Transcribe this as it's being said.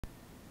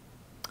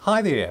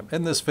Hi there,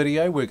 in this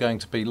video we're going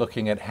to be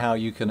looking at how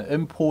you can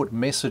import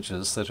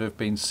messages that have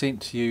been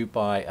sent to you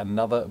by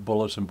another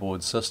bulletin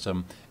board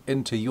system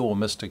into your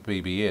Mystic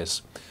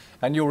BBS.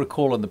 And you'll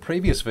recall in the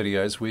previous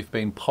videos we've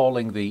been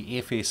polling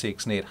the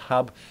fsxNet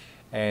hub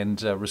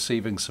and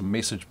receiving some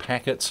message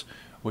packets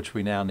which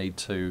we now need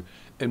to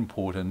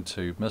import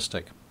into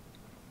Mystic.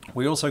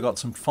 We also got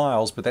some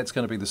files, but that's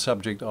going to be the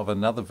subject of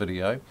another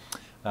video.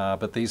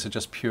 But these are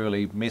just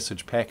purely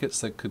message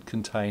packets that could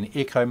contain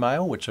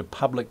echomail, which are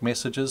public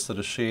messages that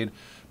are shared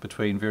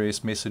between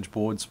various message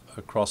boards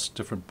across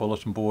different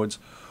bulletin boards,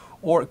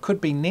 or it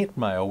could be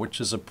netmail, which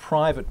is a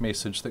private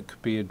message that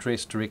could be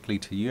addressed directly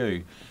to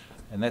you,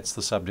 and that's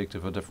the subject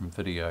of a different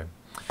video.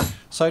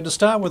 So to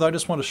start with, I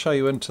just want to show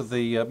you into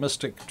the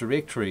Mystic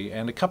directory,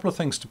 and a couple of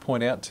things to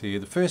point out to you.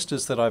 The first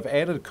is that I've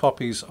added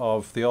copies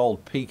of the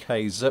old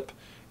pkzip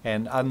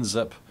and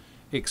unzip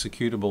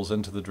executables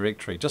into the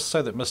directory, just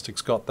so that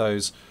Mystic's got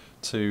those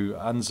to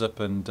unzip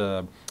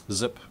and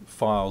zip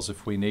files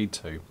if we need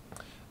to.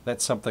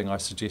 That's something I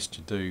suggest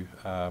you do,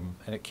 and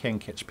it can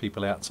catch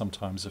people out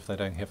sometimes if they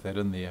don't have that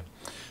in there.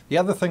 The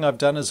other thing I've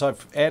done is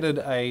I've added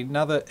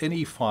another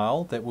INI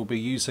file that we'll be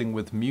using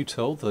with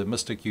MUTIL, the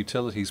Mystic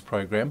Utilities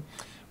program.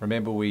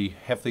 Remember, we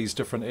have these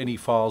different INI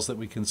files that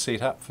we can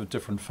set up for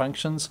different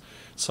functions,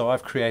 so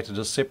I've created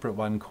a separate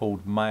one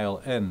called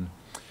MailN.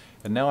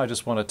 And now I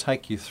just want to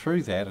take you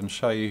through that and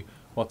show you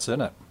what's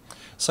in it.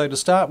 So to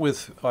start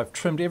with, I've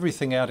trimmed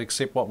everything out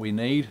except what we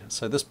need.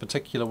 So this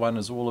particular one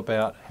is all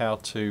about how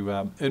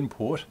to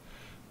import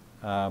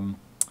echomail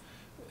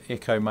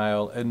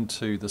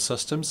into the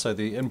system. So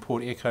the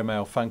import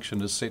echomail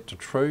function is set to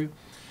true.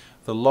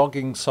 The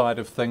logging side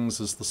of things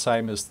is the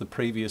same as the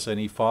previous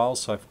INI file,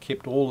 so I've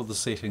kept all of the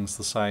settings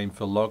the same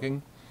for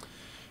logging.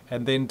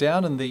 And then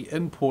down in the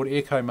import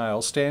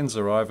echomail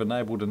stanza, I've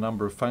enabled a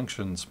number of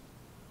functions.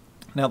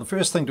 Now the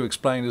first thing to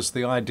explain is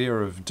the idea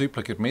of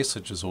duplicate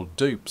messages, or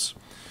dupes.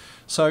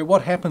 So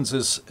what happens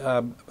is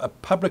a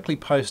publicly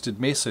posted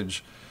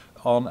message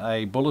on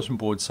a bulletin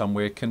board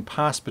somewhere can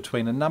pass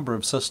between a number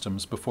of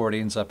systems before it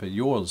ends up at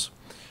yours.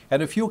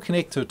 And if you're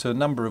connected to a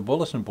number of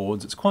bulletin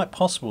boards, it's quite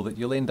possible that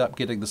you'll end up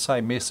getting the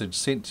same message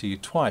sent to you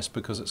twice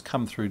because it's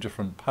come through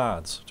different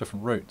paths,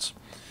 different routes.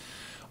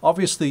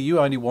 Obviously you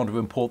only want to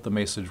import the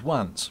message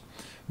once.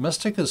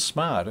 Mystic is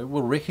smart. It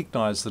will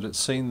recognize that it's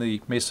seen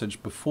the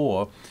message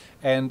before,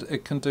 and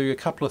it can do a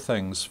couple of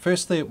things.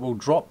 Firstly, it will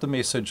drop the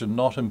message and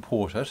not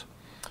import it,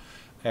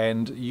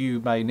 and you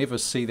may never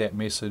see that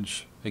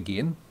message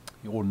again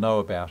or know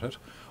about it.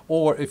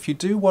 Or if you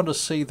do want to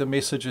see the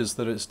messages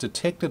that it's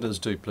detected as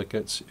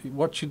duplicates,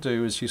 what you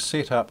do is you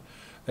set up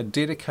a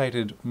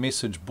dedicated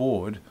message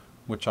board,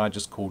 which I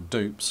just call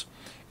Dupes,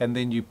 and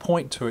then you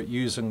point to it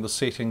using the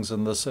settings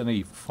in this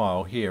INI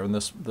file here, in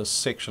this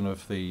section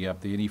of the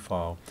INI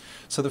file.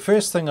 So the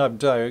first thing I'm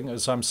doing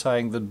is I'm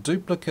saying the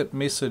duplicate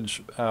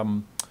message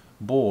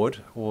board,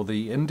 or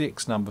the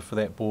index number for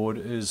that board,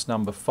 is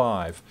number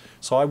 5.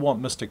 So I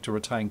want Mystic to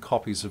retain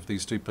copies of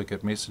these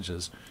duplicate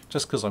messages,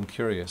 just because I'm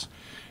curious.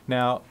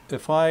 Now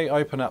if I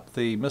open up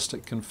the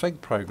Mystic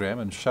config program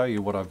and show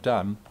you what I've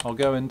done, I'll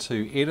go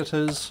into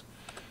editors,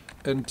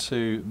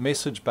 into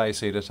message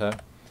base editor,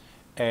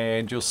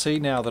 and you'll see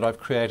now that I've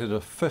created a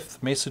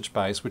 5th message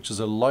base, which is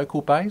a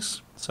local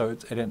base. So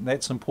and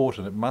that's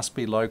important. It must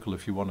be local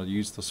if you want to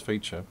use this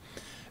feature.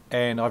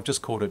 And I've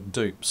just called it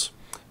Dupes.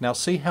 Now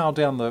see how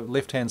down the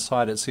left hand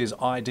side it says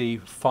ID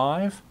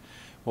 5?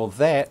 Well,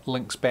 that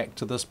links back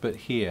to this bit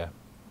here.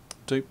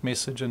 Dupe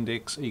message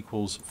index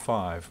equals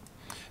 5.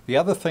 The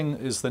other thing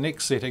is the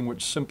next setting,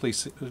 which simply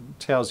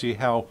tells you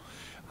how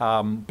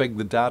big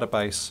the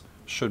database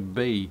should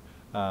be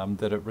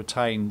that it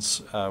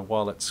retains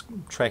while it's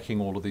tracking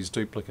all of these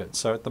duplicates.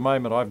 So at the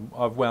moment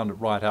I've wound it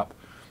right up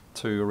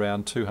to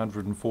around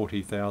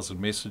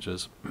 240,000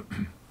 messages.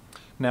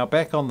 Now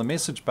back on the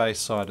message base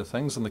side of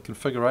things and the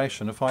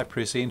configuration, if I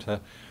press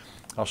enter,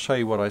 I'll show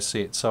you what I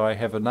set. So I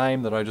have a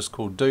name that I just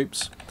called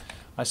Dupes.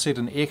 I set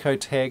an echo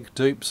tag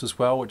Dupes as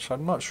well, which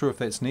I'm not sure if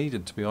that's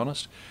needed, to be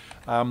honest.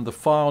 The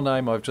file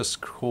name I've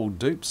just called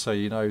Dupes, so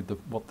you know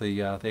what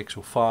the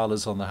actual file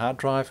is on the hard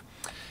drive.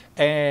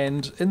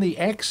 And in the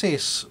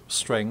access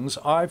strings,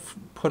 I've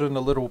put in a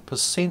little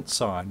 %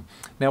 sign.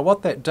 Now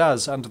what that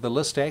does under the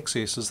list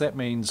access is that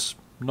means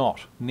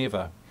not,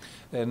 never.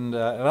 And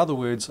in other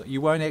words,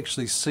 you won't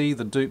actually see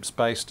the Dupes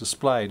base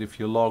displayed if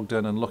you're logged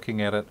in and looking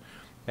at it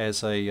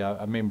as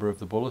a member of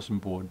the bulletin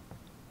board.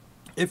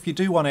 If you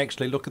do want to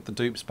actually look at the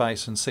Dupes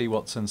base and see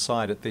what's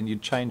inside it, then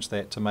you'd change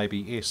that to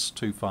maybe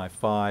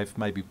S255,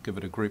 maybe give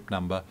it a group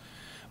number.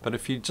 But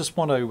if you just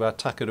want to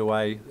tuck it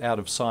away out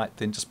of sight,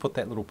 then just put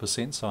that little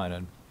 % sign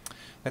in.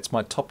 That's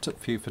my top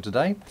tip for you for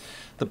today.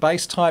 The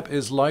base type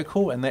is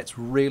local, and that's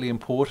really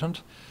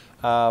important.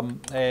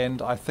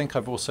 And I think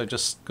I've also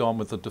just gone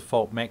with the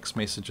default max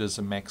messages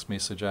and max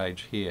message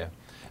age here.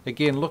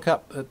 Again, look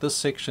up at this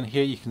section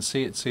here. You can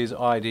see it says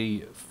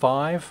ID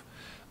 5.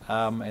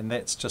 And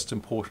that's just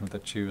important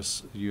that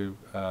you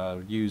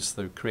use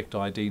the correct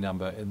ID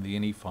number in the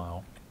INI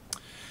file.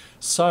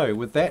 So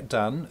with that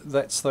done,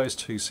 that's those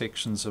two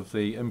sections of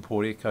the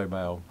import echo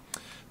mail.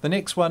 The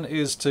next one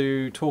is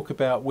to talk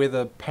about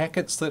whether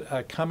packets that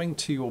are coming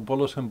to your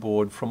bulletin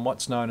board from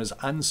what's known as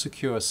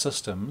unsecure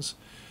systems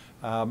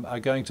are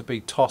going to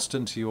be tossed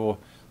into your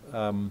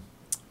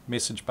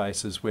message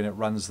bases when it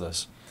runs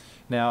this.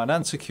 Now, an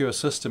unsecure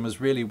system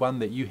is really one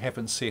that you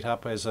haven't set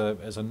up as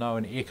a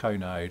known echo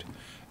node.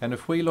 And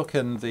if we look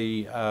in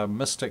the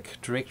Mystic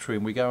directory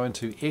and we go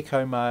into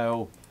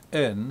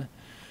echomail.in,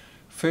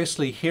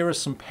 firstly, here are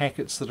some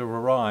packets that have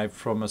arrived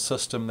from a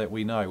system that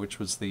we know, which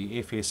was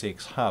the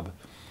FSX hub.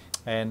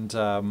 And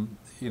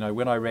you know,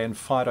 when I ran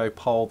Fido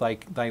poll,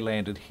 they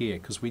landed here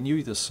because we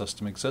knew this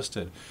system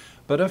existed.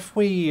 But if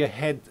we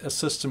had a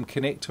system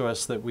connect to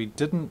us that we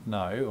didn't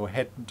know or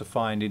hadn't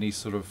defined any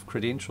sort of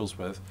credentials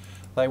with,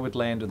 they would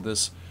land in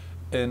this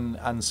in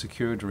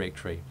unsecure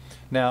directory.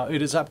 Now,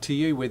 it is up to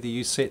you whether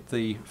you set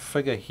the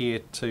figure here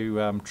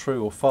to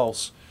true or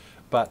false,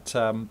 but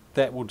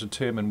that will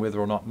determine whether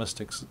or not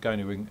Mystic's going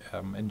to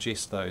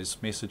ingest those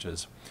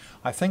messages.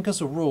 I think as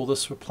a rule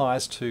this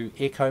applies to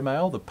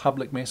echomail, the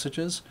public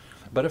messages,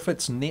 but if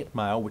it's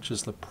netmail, which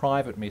is the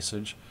private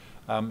message,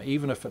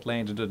 even if it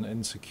landed in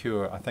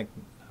insecure, I think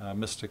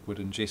Mystic would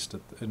ingest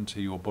it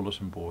into your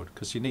bulletin board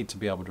because you need to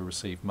be able to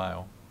receive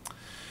mail.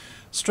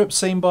 Strip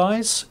seam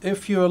bys.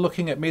 If you're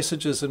looking at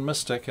messages in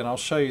Mystic, and I'll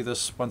show you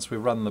this once we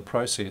run the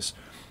process,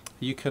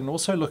 you can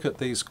also look at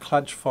these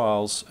kludge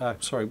files,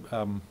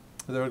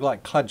 they're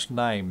like kludge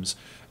names,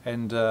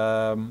 and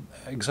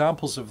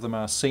examples of them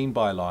are seen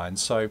by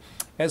lines. So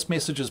as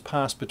messages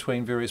pass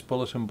between various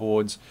bulletin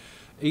boards,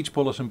 each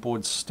bulletin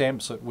board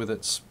stamps it with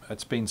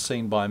it's been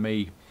seen by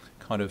me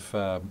kind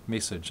of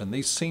message, and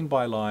these seen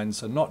by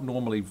lines are not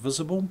normally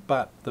visible,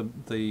 but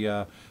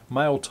the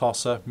mail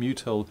tosser,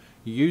 MUTIL,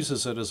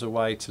 uses it as a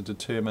way to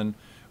determine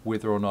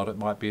whether or not it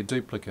might be a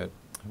duplicate,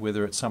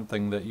 whether it's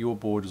something that your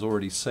board has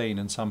already seen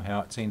and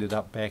somehow it's ended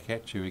up back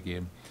at you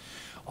again.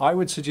 I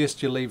would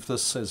suggest you leave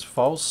this as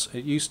false.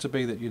 It used to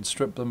be that you'd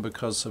strip them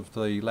because of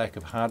the lack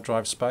of hard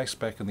drive space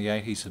back in the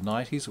 80s and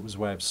 90s. It was a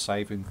way of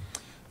saving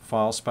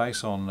file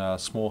space on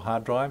small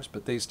hard drives,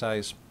 but these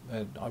days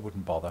I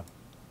wouldn't bother.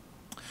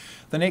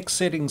 The next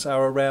settings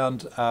are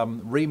around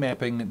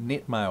remapping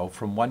netmail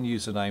from one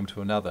username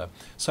to another.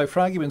 So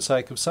for argument's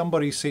sake, if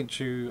somebody sent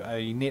you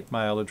a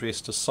netmail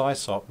address to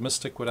SysOp,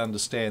 Mystic would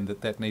understand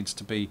that that needs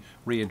to be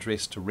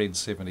readdressed to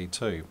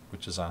Red72,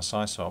 which is our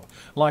SysOp.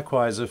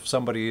 Likewise, if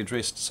somebody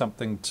addressed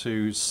something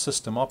to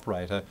system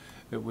operator,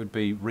 it would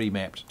be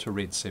remapped to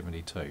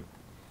Red72.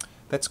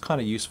 That's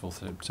kind of useful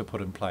to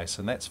put in place,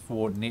 and that's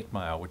for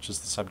netmail, which is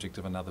the subject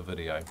of another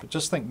video. But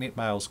just think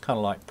netmail is kind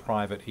of like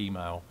private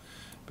email,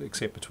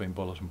 except between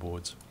bulletin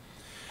boards.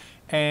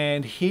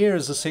 And here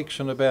is a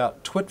section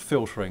about twit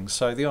filtering.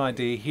 So the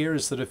idea here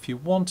is that if you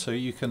want to,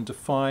 you can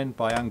define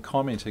by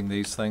uncommenting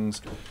these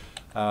things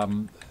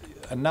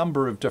a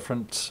number of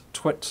different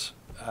twit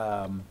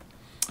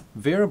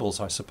variables,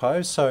 I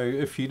suppose. So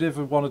if you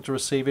ever wanted to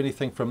receive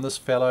anything from this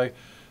fellow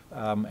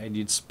and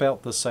you'd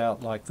spelt this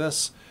out like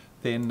this,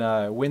 then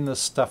when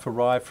this stuff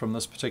arrived from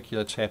this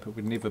particular chap, it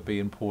would never be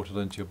imported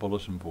into your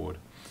bulletin board.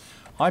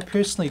 I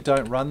personally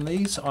don't run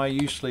these. I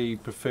usually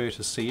prefer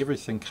to see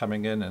everything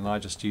coming in, and I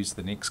just use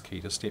the next key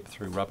to step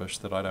through rubbish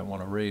that I don't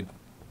want to read.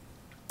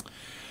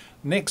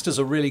 Next is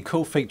a really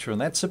cool feature,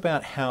 and that's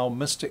about how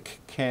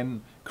Mystic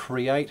can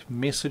create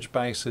message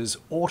bases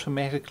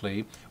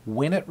automatically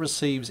when it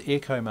receives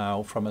echo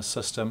mail from a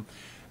system,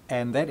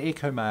 and that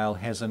echo mail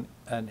has an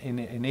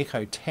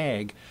echo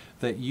tag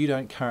that you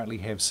don't currently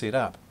have set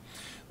up.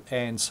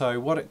 And so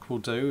what it will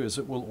do is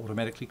it will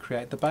automatically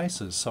create the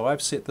bases. So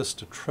I've set this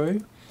to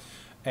true,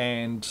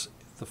 and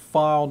the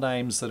file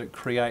names that it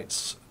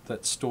creates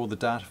that store the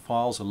data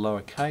files are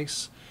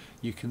lowercase.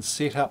 You can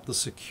set up the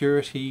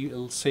security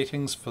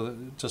settings for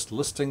just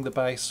listing the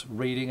base,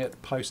 reading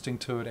it, posting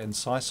to it, and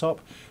SysOp.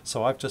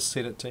 So I've just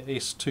set it to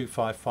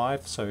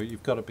S255, so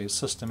you've got to be a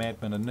system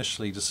admin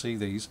initially to see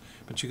these,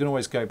 but you can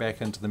always go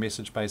back into the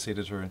message base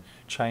editor and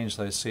change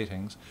those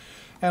settings.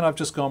 And I've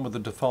just gone with the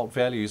default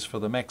values for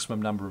the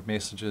maximum number of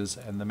messages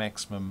and the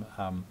maximum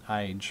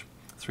age,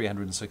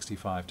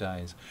 365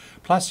 days.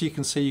 Plus you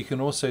can see you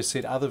can also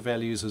set other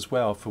values as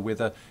well for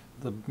whether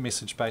the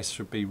message base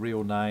should be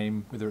real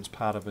name, whether it's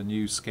part of a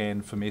new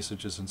scan for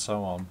messages, and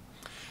so on.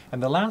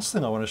 And the last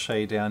thing I want to show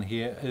you down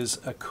here is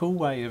a cool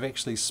way of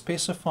actually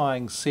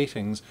specifying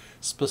settings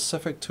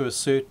specific to a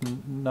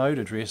certain node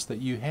address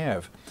that you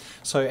have.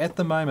 So at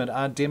the moment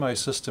our demo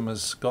system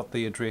has got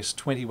the address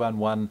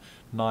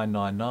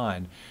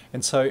 211999,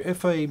 and so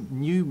if a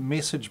new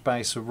message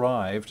base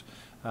arrived,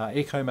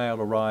 echo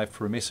mail arrived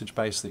for a message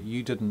base that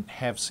you didn't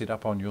have set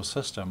up on your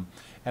system,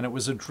 and it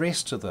was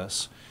addressed to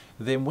this,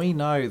 then we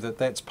know that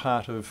that's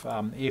part of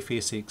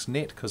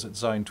fsxNet because it's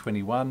zone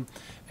 21,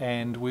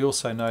 and we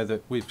also know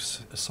that we've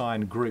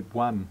assigned group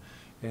 1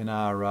 in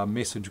our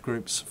message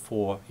groups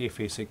for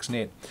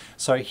fsxNet.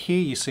 So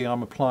here you see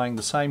I'm applying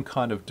the same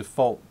kind of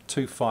default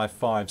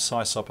 255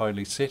 SysOp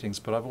only settings,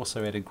 but I've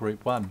also added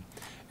group 1.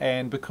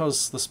 and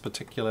because this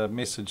particular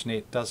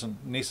MessageNet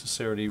doesn't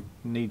necessarily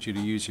need you to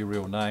use your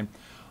real name,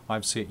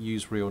 I've set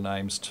use real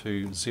names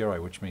to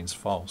 0, which means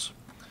false.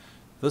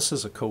 This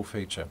is a cool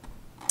feature.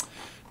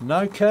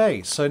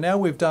 Okay, so now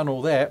we've done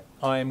all that,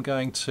 I am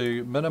going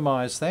to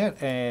minimize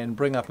that and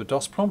bring up a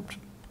DOS prompt,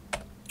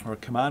 or a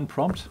command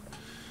prompt.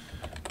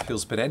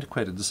 Feels a bit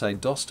antiquated to say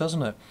DOS,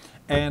 doesn't it?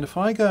 And if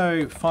I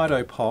go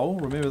Fido poll,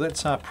 remember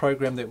that's our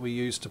program that we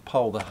use to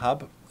poll the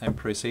hub, and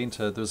press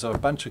enter, there's a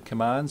bunch of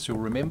commands you'll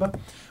remember.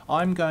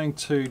 I'm going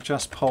to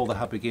just poll the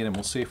hub again and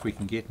we'll see if we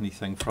can get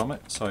anything from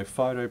it. So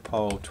Fido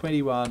poll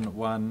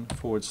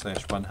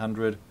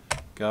 21.1/100,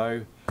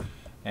 go.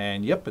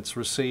 And yep, it's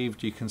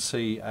received, you can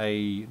see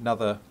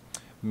another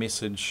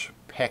message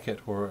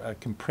packet or a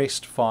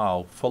compressed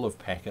file full of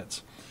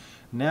packets.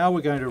 Now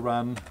we're going to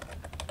run,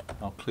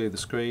 I'll clear the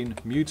screen,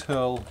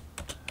 MUTIL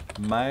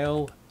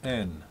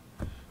MailN.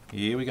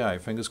 Here we go,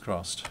 fingers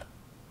crossed.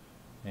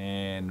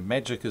 And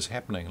magic is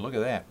happening, look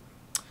at that.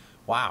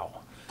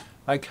 Wow.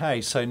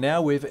 Okay, so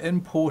now we've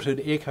imported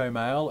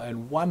echomail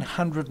and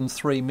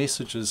 103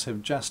 messages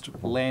have just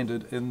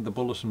landed in the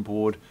bulletin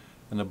board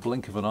in a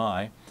blink of an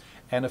eye.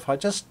 And if I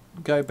just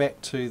go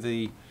back to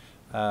the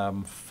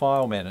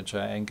file manager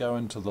and go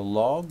into the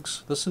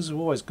logs, this is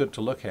always good to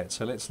look at.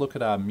 So let's look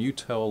at our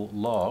MUTIL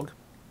log.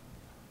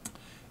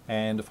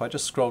 And if I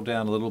just scroll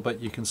down a little bit,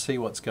 you can see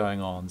what's going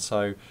on.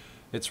 So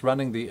it's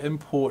running the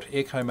import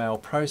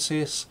echomail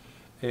process.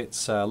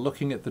 It's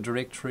looking at the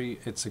directory,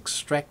 it's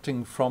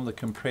extracting from the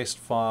compressed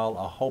file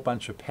a whole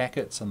bunch of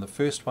packets, and the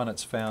first one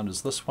it's found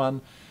is this one,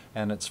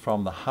 and it's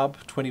from the hub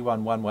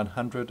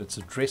 21.1.100. It's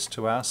addressed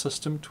to our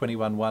system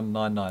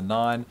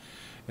 21.1.999.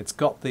 It's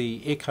got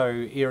the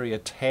echo area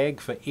tag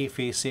for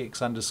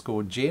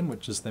fsx_gen,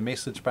 which is the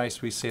message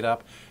base we set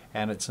up,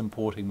 and it's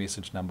importing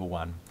message number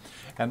 1.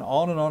 And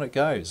on it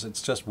goes.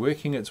 It's just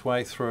working its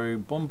way through,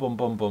 boom, boom,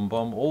 boom, boom,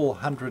 boom, all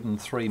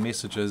 103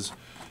 messages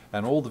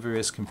and all the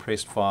various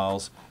compressed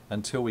files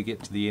until we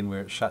get to the end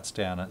where it shuts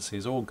down. It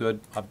says, all good,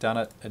 I've done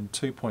it in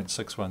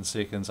 2.61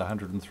 seconds,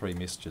 103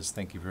 messages.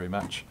 Thank you very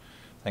much.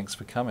 Thanks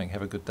for coming.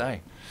 Have a good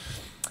day.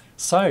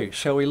 So,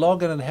 shall we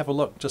log in and have a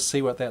look, just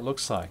see what that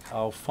looks like.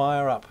 I'll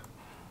fire up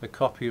a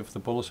copy of the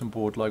bulletin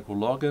board local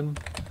login.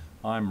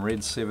 I'm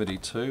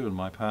Red72 and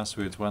my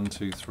password's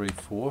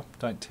 1234.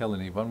 Don't tell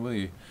anyone, will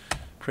you?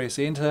 Press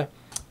enter.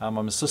 I'm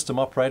a system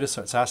operator,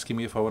 so it's asking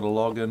me if I want to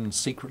log in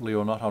secretly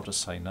or not. I'll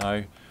just say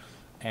no.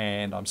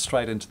 And I'm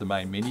straight into the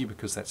main menu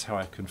because that's how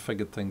I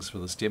configured things for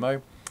this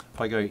demo.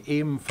 If I go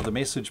M for the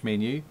message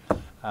menu,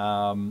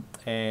 and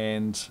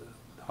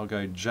I'll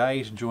go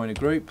J to join a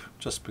group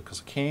just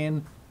because I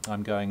can.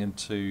 I'm going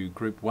into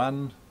group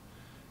 1,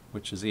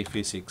 which is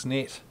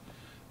fsxNet,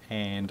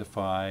 and if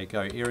I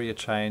go area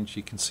change,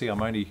 you can see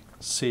I'm only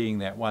seeing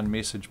that one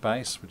message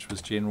base, which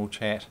was general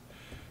chat,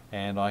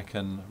 and I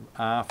can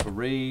R for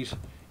read,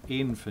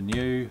 N for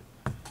new,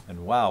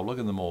 and wow, look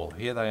at them all,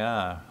 here they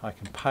are. I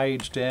can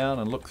page down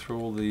and look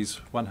through all these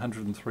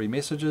 103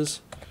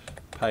 messages,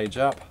 page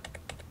up.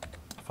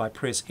 If I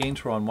press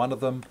enter on one of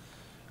them,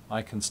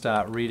 I can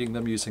start reading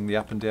them using the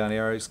up and down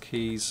arrows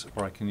keys,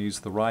 or I can use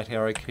the right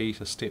arrow key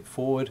to step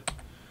forward,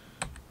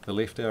 the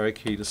left arrow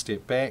key to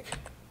step back.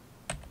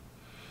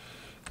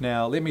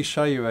 Now let me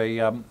show you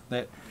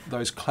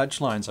those kludge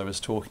lines I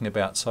was talking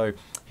about. So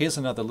here's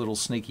another little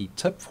sneaky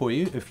tip for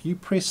you. If you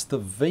press the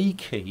V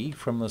key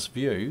from this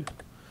view,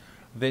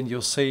 then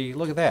you'll see,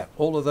 look at that,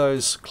 all of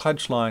those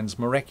kludge lines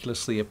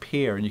miraculously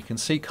appear, and you can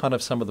see kind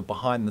of some of the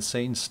behind the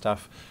scenes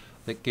stuff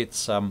that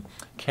gets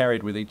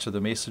carried with each of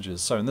the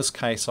messages. So in this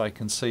case I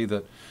can see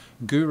that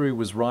Guru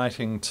was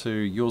writing to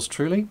yours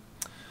truly,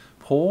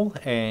 Paul,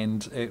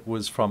 and it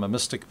was from a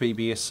Mystic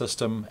BBS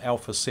system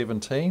Alpha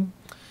 17,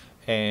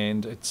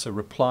 and it's a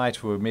reply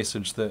to a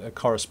message that a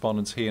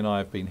correspondence he and I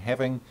have been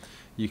having.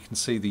 You can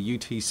see the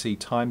UTC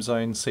time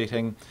zone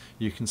setting,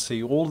 you can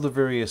see all the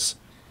various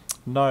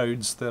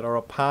nodes that are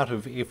a part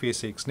of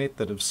fsxNet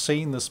that have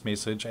seen this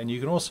message, and you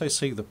can also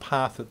see the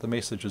path that the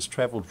message has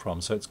travelled from.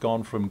 So it's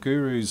gone from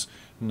Guru's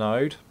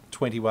node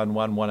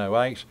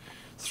 21.1.108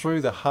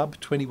 through the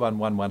hub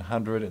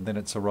 21.1.100, and then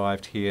it's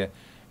arrived here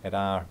at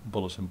our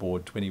bulletin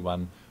board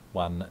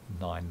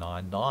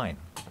 21.1.999.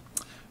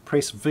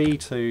 Press V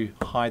to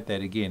hide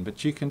that again,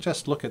 but you can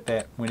just look at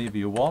that whenever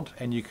you want,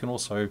 and you can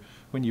also,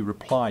 when you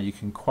reply, you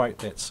can quote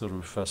that sort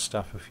of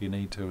stuff if you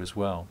need to as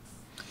well.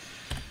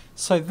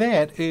 So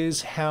that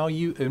is how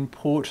you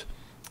import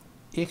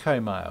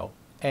echomail,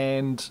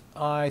 and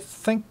I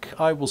think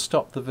I will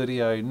stop the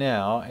video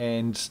now,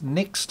 and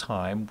next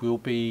time we'll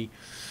be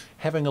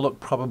having a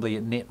look probably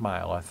at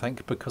netmail, I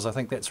think, because I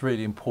think that's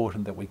really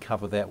important that we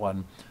cover that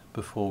one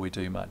before we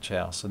do much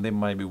else, and then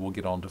maybe we'll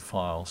get on to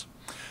files.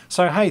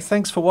 So hey,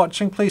 thanks for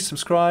watching, please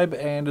subscribe,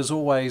 and as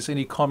always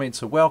any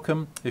comments are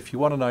welcome. If you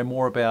want to know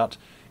more about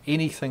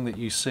anything that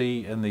you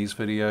see in these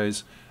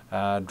videos,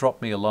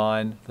 drop me a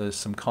line. There's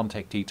some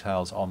contact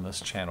details on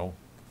this channel.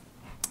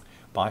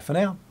 Bye for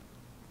now.